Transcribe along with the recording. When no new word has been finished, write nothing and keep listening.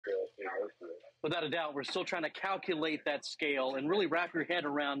Without a doubt, we're still trying to calculate that scale and really wrap your head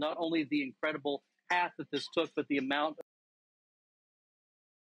around not only the incredible path that this took, but the amount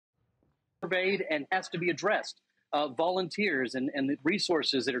surveyed and has to be addressed. Volunteers and the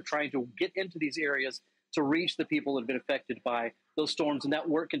resources that are trying to get into these areas to reach the people that have been affected by those storms, and that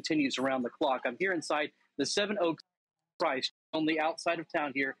work continues around the clock. I'm here inside the Seven Oaks Christ on the outside of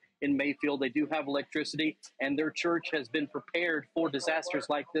town here in Mayfield. They do have electricity, and their church has been prepared for disasters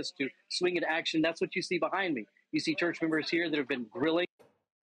like this to swing into action. That's what you see behind me. You see church members here that have been grilling.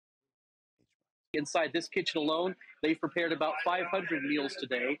 Inside this kitchen alone, they've prepared about 500 meals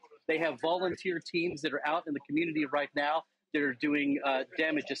today. They have volunteer teams that are out in the community right now that are doing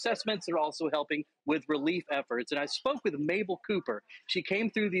damage assessments. They're also helping with relief efforts. And I spoke with Mable Cooper. She came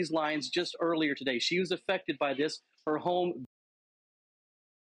through these lines just earlier today. She was affected by this. Her home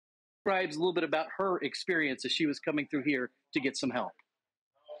describes a little bit about her experience as she was coming through here to get some help.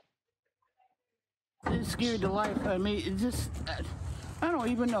 It scared the life out of me. It just, I don't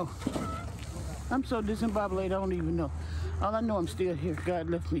even know. I'm so disembobulated, I don't even know. All I know, I'm still here. God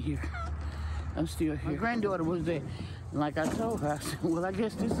left me here. I'm still here. My granddaughter was there. And like I told her, I said, well, I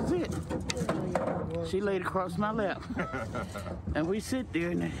guess this is it. She laid across my lap. And we sit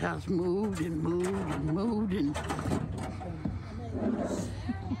there, and the house moved and moved and moved. And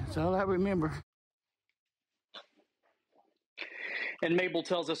that's all I remember. And Mabel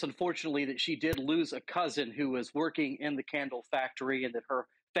tells us, unfortunately, that she did lose a cousin who was working in the candle factory, and that her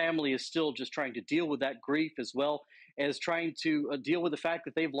family is still just trying to deal with that grief, as well as trying to deal with the fact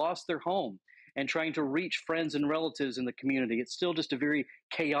that they've lost their home and trying to reach friends and relatives in the community. It's still just a very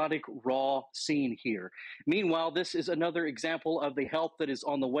chaotic, raw scene here. Meanwhile, this is another example of the help that is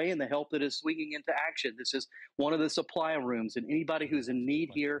on the way and the help that is swinging into action. This is one of the supply rooms, and anybody who's in need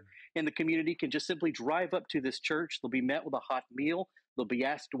here in the community can just simply drive up to this church. They'll be met with a hot meal. They'll be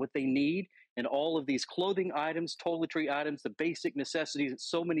asked what they need, and all of these clothing items, toiletry items, the basic necessities that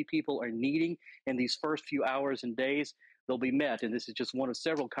so many people are needing in these first few hours and days, they'll be met. And this is just one of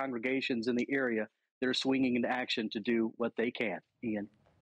several congregations in the area that are swinging into action to do what they can. Ian.